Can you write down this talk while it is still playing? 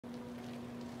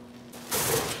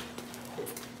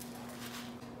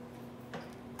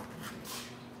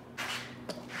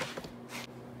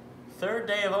third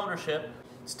day of ownership.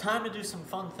 It's time to do some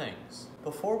fun things.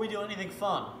 Before we do anything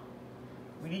fun,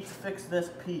 we need to fix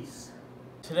this piece.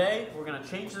 Today, we're gonna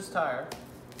change this tire.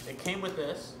 It came with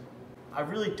this. I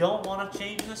really don't wanna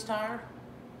change this tire.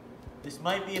 This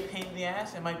might be a pain in the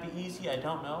ass, it might be easy, I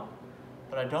don't know.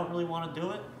 But I don't really wanna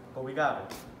do it, but we got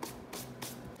it.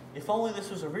 If only this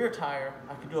was a rear tire,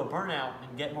 I could do a burnout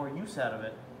and get more use out of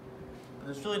it. But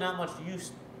there's really not much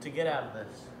use to get out of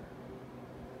this.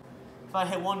 If I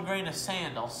hit 1 grain of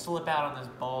sand, I'll slip out on this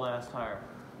bald ass tire.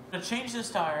 I'm gonna change this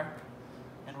tire,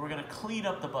 and we're gonna clean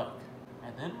up the bike.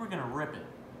 And then we're gonna rip it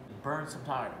and burn some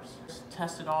tires. Just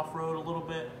test it off-road a little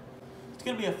bit. It's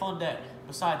gonna be a fun day,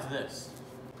 besides this.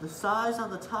 The size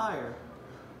on the tire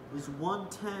is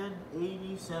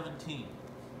 110/80/17.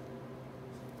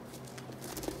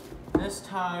 This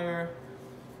tire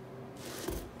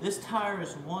is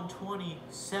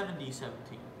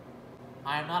 120/70/17.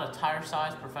 I am not a tire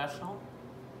size professional,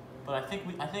 but I think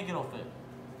it'll fit.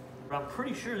 But I'm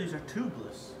pretty sure these are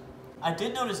tubeless. I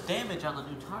did notice damage on the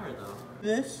new tire though.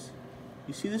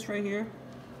 You see this right here?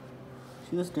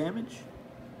 See this damage?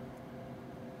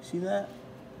 See that?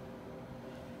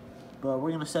 But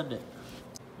we're gonna send it.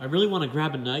 I really want to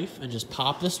grab a knife and just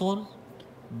pop this one,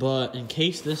 but in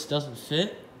case this doesn't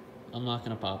fit, I'm not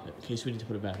gonna pop it, in case we need to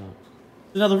put it back on.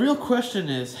 Now the real question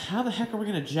is, how the heck are we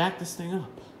gonna jack this thing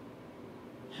up?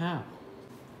 How?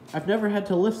 I've never had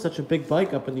to lift such a big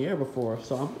bike up in the air before,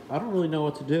 so I don't really know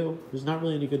what to do. There's not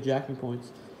really any good jacking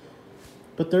points.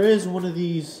 But there is one of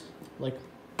these, like,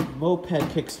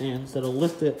 moped kickstands that'll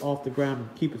lift it off the ground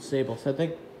and keep it stable. So I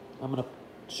think I'm gonna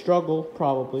struggle,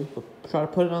 probably, but try to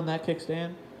put it on that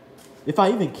kickstand. If I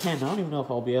even can, I don't even know if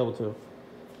I'll be able to.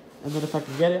 And then if I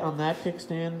can get it on that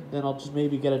kickstand, then I'll just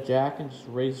maybe get a jack and just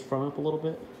raise the front up a little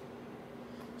bit.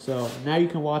 So now you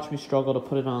can watch me struggle to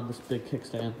put it on this big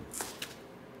kickstand.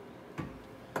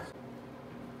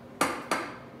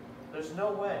 There's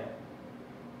no way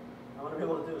I'm gonna be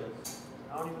able to do this.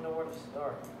 I don't even know where to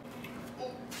start.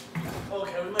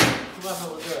 Okay, we might be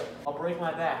able to do it. I'll break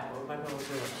my back, but we might be able to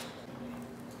do it.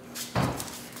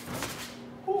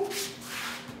 Whew.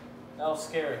 That was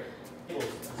scary.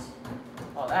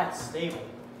 Oh, that's stable.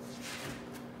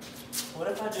 What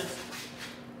if I just...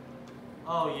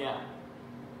 Oh, yeah.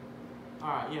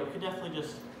 Alright, yeah, we could definitely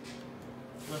just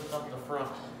lift up the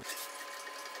front.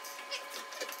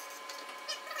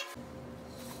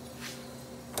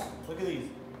 Look at these.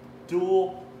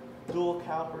 Dual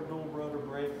caliper, dual rotor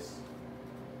brakes.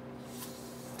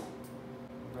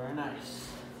 Very nice.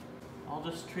 I'll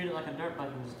just treat it like a dirt bike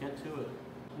and just get to it.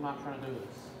 I'm not trying to do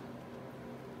this.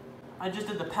 I just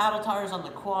did the paddle tires on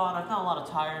the quad. I've done a lot of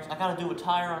tires. I gotta do a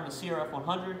tire on the CRF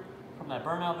 100 from that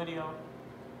Burnout video.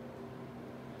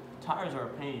 Tires are a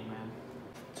pain, man.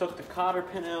 Took the cotter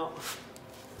pin out.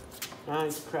 Now I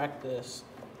need to crack this.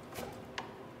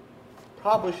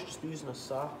 Probably should just be using a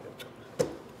socket.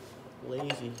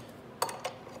 Lazy.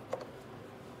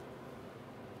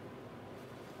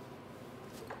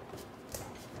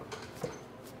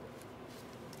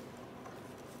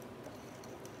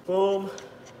 Boom.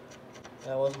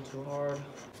 That wasn't too hard.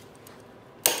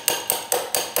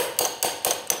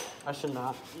 I should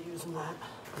not be using that.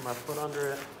 Put my foot under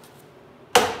it.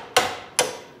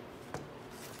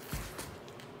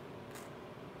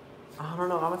 I don't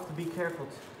know, I'm gonna have to be careful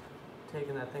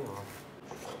taking that thing off.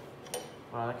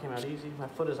 Wow, that came out easy. My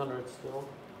foot is under it still.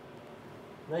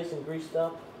 Nice and greased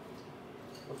up.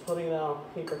 I'm putting it on a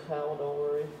paper towel, don't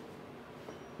worry.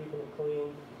 Keeping it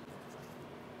clean.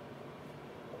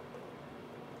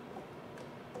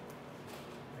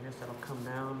 I guess that'll come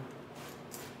down.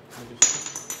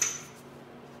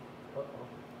 Uh-oh.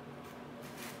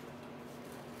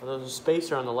 Oh, there's a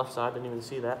spacer on the left side, didn't even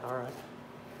see that. Alright.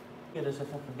 Get this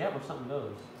if I forget where something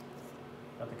goes.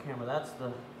 Got the camera, that's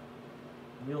the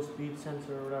wheel speed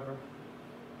sensor or whatever.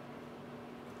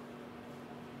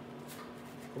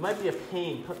 It might be a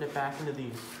pain putting it back into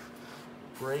these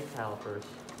brake calipers.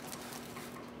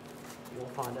 We'll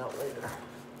find out later.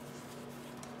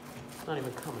 It's not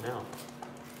even coming out.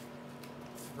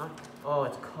 Oh,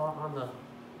 it's caught on the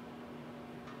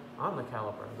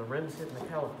caliper. The rim's hitting the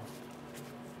caliper.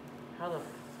 How the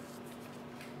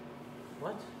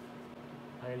what?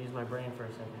 I gotta use my brain for a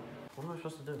second. What am I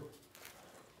supposed to do?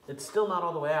 It's still not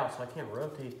all the way out, so I can't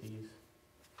rotate these.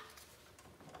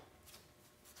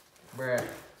 Bruh.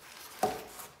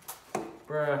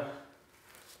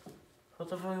 What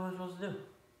the fuck am I supposed to do?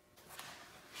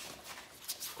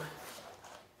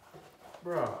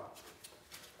 Bro.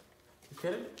 You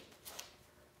kidding?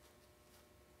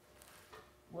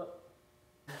 What?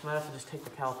 I might have to just take the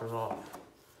calipers off.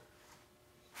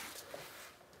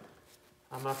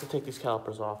 I'm gonna have to take these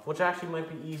calipers off, which actually might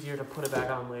be easier to put it back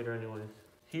on later anyways.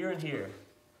 Here and here.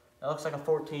 That looks like a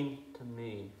 14 to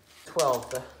me.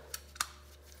 12.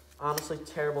 Honestly,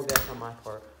 terrible guess on my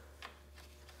part.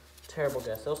 Terrible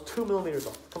guess. That was 2 millimeters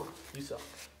off. Come on, you suck.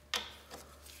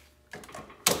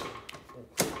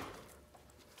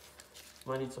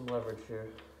 Might need some leverage here.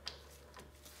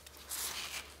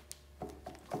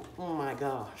 Oh my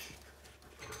gosh.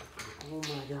 Oh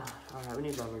my god. Alright, we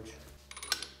need leverage.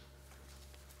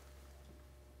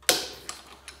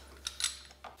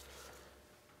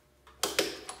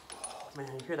 Oh man,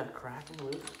 you hear that cracking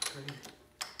loose? Crazy.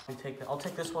 I'll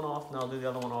take this one off and I'll do the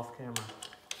other one off camera.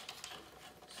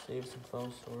 Save some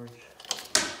phone storage.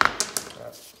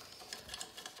 Crap.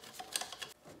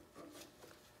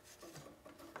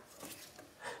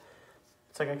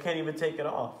 It's like I can't even take it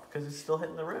off because it's still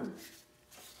hitting the rim.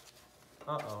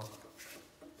 Uh-oh.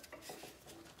 I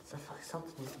feel like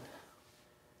something.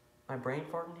 My brain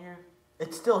farting here?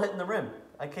 It's still hitting the rim.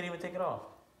 I can't even take it off.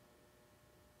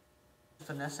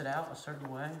 Finesse it out a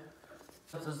certain way.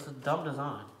 This is a dumb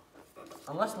design.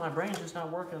 Unless my brain's just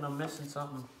not working and I'm missing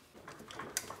something.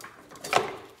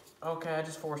 Okay, I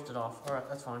just forced it off. Alright,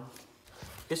 that's fine.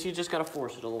 Guess you just gotta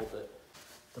force it a little bit.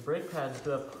 The brake pads do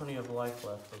have plenty of life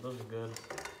left, so those are good.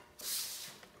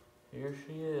 Here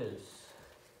she is.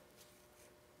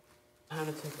 Time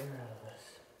to take air out of this.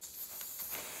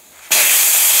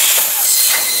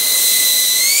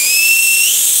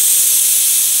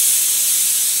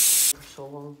 For so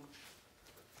long.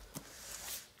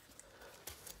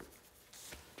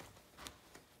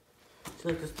 See,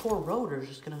 like this poor rotor is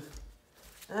just gonna.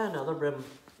 No, the rim.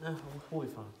 We'll be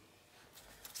fine.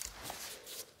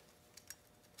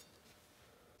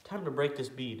 Time to break this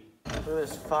bead. Look at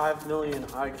this 5 million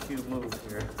IQ move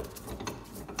here.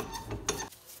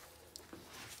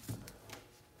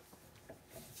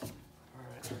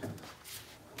 Alright.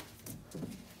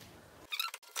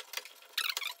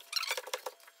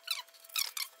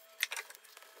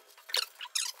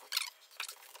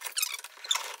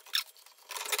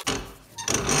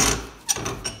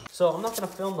 So I'm not going to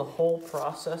film the whole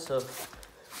process of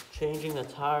changing the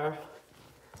tire.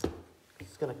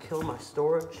 It's going to kill my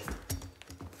storage.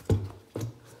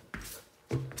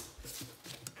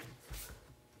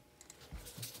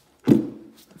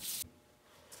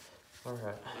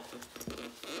 Alright.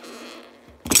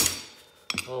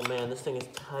 Oh man, this thing is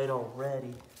tight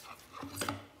already.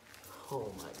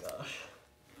 Oh my gosh.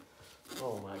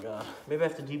 Oh my god. Maybe I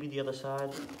have to DB the other side.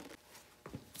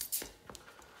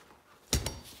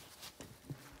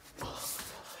 Oh my gosh.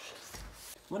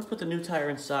 I'm gonna put the new tire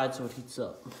inside so it heats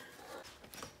up.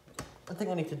 I think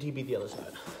I need to DB the other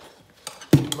side.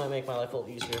 It might make my life a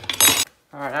little easier.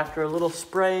 Alright, after a little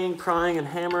spraying, prying, and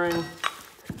hammering,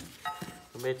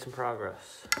 we made some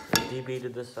progress. DB to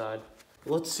this side.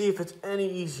 Let's see if it's any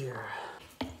easier.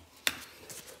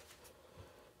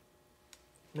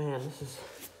 Man, this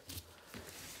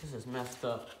is messed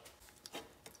up.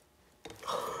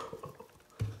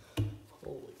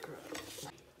 Holy crap.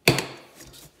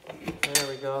 There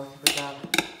we go.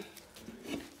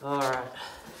 Alright.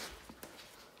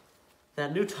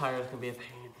 That new tire is gonna be a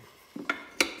pain.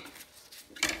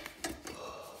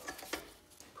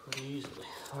 Pretty easily.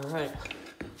 Alright.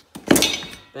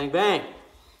 Bang, bang.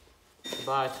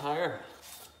 Goodbye, tire.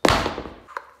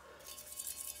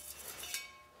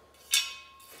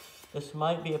 This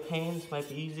might be a pain, this might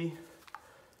be easy.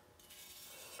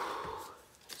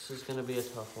 This is gonna be a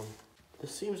tough one.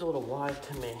 This seems a little wide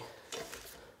to me.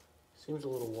 Seems a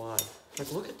little wide.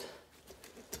 Like, look at,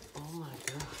 oh my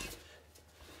gosh.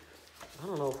 I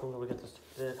don't know if I'm gonna get this to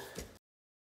fit.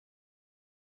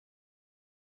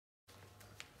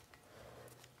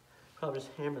 Probably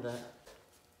just hammer that.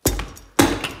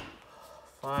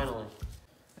 Finally.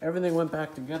 Everything went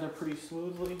back together pretty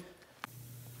smoothly.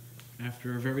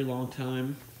 After a very long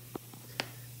time,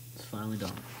 it's finally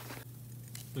done.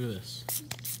 Look at this.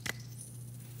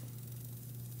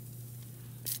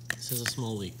 This is a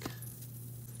small leak.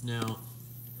 Now,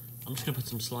 I'm just gonna put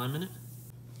some slime in it.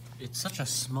 It's such a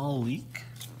small leak.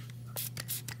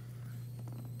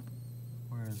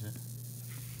 Where is it?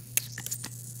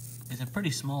 It's a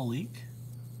pretty small leak.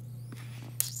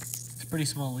 It's a pretty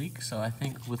small leak, so I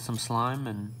think with some slime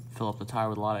and fill up the tire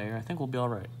with a lot of air, I think we'll be all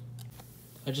right.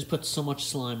 I just put so much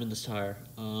slime in this tire.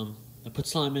 I put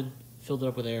slime in, filled it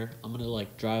up with air. I'm gonna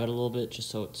like drive it a little bit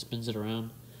just so it spins it around.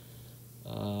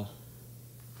 Here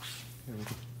we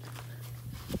go.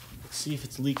 Let's see if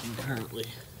it's leaking currently.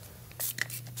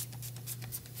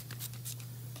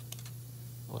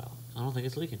 Well, I don't think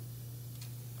it's leaking.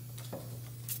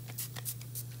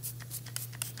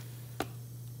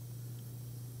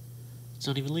 It's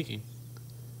not even leaking.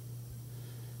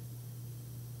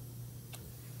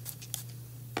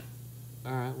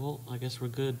 Alright, well, I guess we're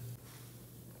good.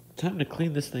 Time to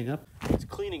clean this thing up. It's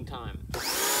cleaning time.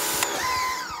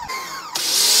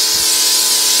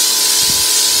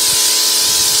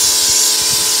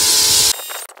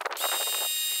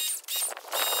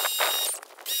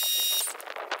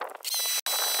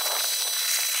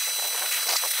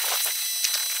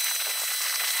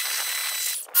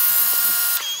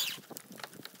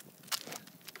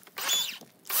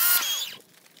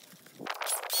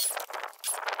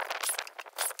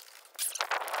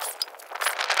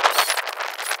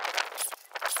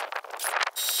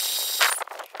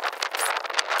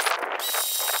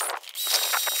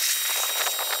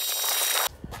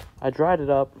 I dried it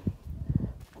up.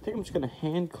 I think I'm just gonna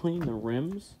hand clean the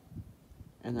rims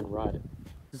and then ride it.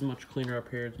 This is much cleaner up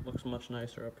here. It looks much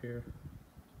nicer up here.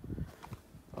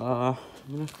 I'm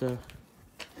gonna have to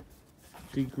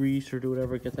degrease or do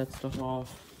whatever, get that stuff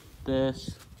off.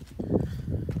 This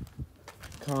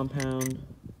compound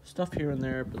stuff here and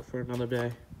there, but for another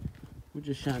day. We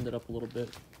just shined it up a little bit.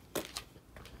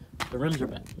 The rims are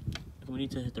bad. We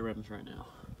need to hit the rims right now.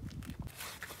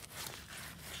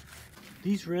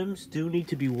 These rims do need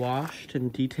to be washed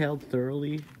and detailed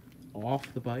thoroughly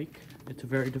off the bike. It's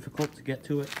very difficult to get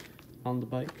to it on the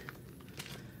bike.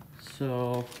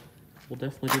 So we'll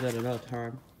definitely do that another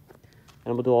time.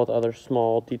 And we'll do all the other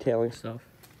small detailing stuff.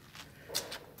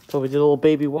 So we did a little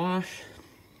baby wash.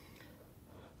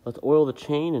 Let's oil the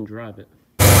chain and drive it.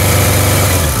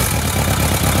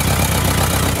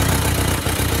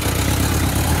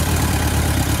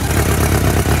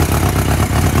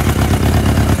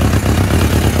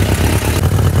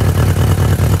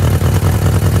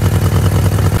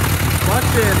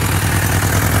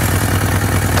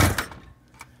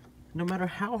 No matter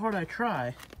how hard I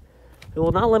try, it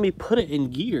will not let me put it in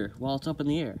gear while it's up in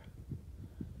the air.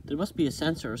 There must be a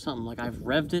sensor or something. Like I've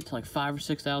revved it to like 5,000 or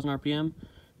 6,000 RPM,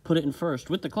 put it in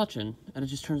first with the clutch in, and it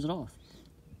just turns it off.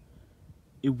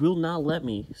 It will not let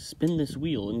me spin this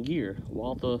wheel in gear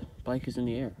while the bike is in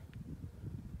the air.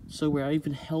 So where I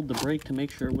even held the brake to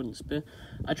make sure it wouldn't spin.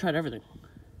 I tried everything.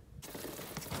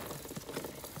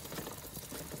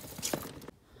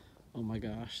 Oh my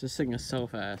gosh, this thing is so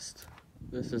fast.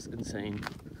 This is insane.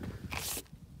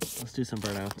 Let's do some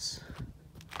burnouts.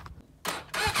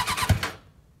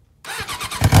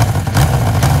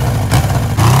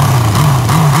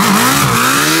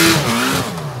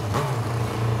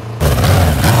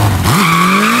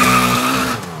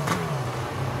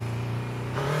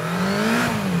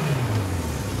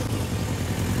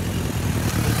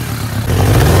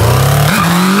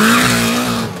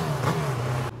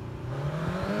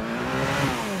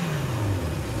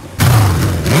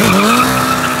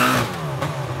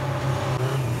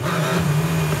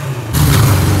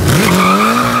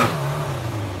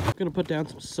 I'm gonna put down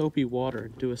some soapy water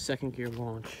and do a second gear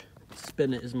launch.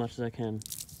 Spin it as much as I can.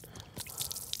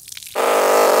 Oh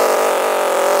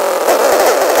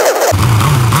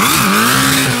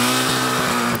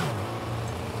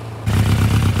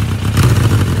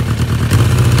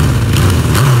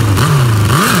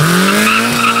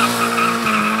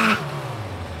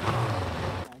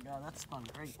my god, that spun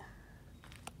great.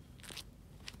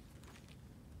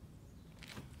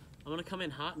 I'm gonna come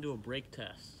in hot and do a brake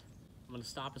test. I'm going to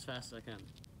stop as fast as I can,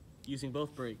 using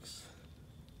both brakes.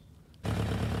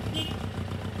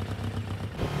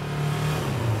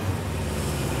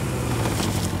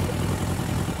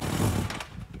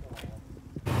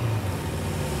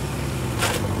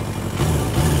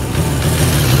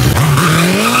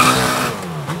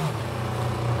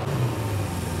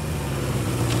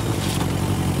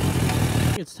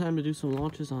 It's time to do some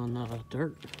launches on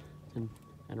dirt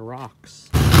and rocks.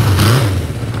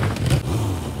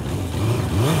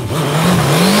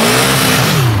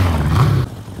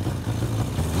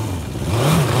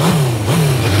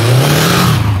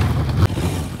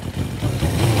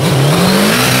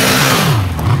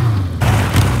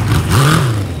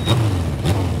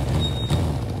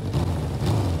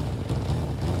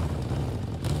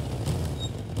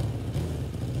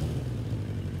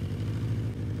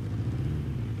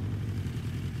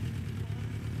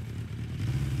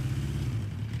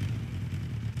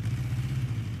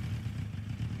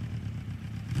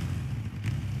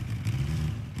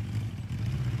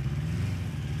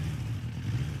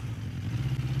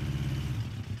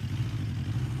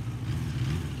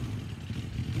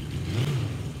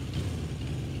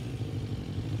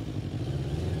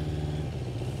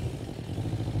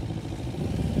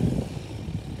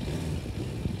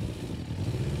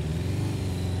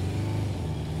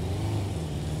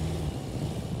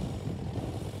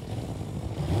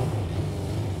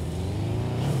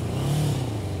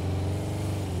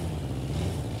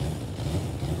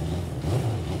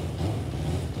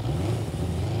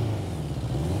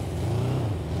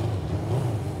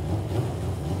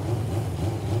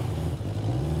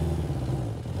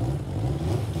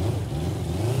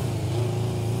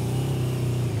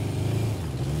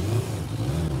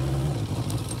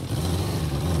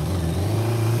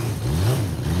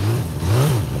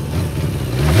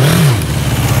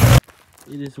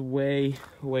 It is way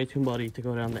too muddy to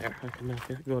go down there. I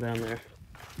cannot go down there.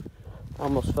 I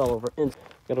almost fell over. And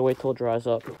gotta wait till it dries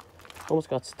up. Almost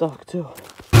got stuck too.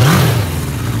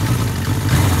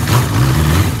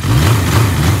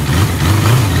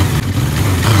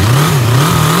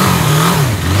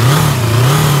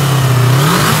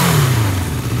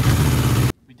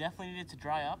 We definitely need it to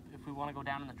dry up if we want to go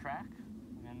down in the track.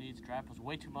 We're gonna need it to dry up. It was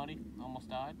way too muddy. Almost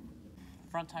died.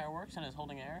 Front tire works and is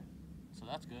holding air, so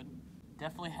that's good.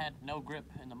 Definitely had no grip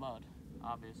in the mud,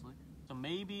 obviously. So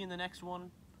maybe in the next one,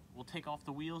 we'll take off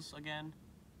the wheels again,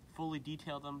 fully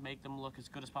detail them, make them look as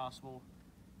good as possible,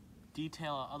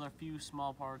 detail other few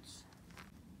small parts.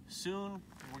 Soon,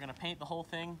 we're gonna paint the whole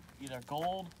thing either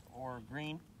gold or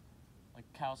green, like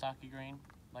Kawasaki green,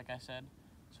 like I said.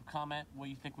 So comment what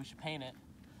you think we should paint it,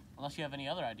 unless you have any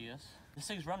other ideas. This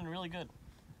thing's running really good.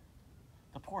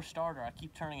 The poor starter, I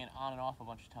keep turning it on and off a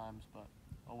bunch of times, but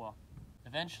oh well.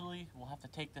 Eventually, we'll have to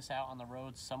take this out on the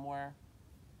road somewhere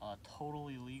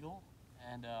totally legal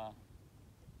and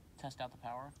test out the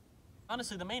power.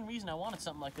 Honestly, the main reason I wanted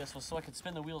something like this was so I could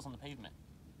spin the wheels on the pavement.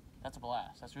 That's a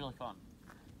blast. That's really fun.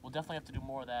 We'll definitely have to do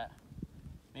more of that.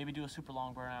 Maybe do a super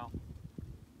long burnout.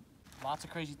 Lots of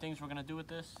crazy things we're going to do with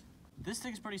this. This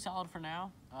thing's pretty solid for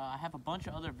now. I have a bunch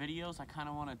of other videos I kind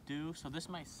of want to do, so this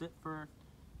might sit for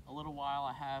a little while.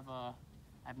 I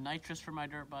have nitrous for my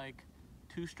dirt bike,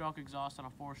 2-stroke exhaust on a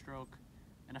 4-stroke,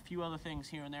 and a few other things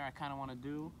here and there I kind of want to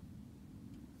do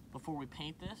before we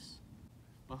paint this.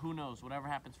 But who knows? Whatever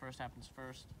happens first happens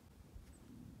first.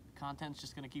 The content's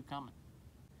just going to keep coming.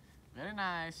 Very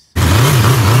nice.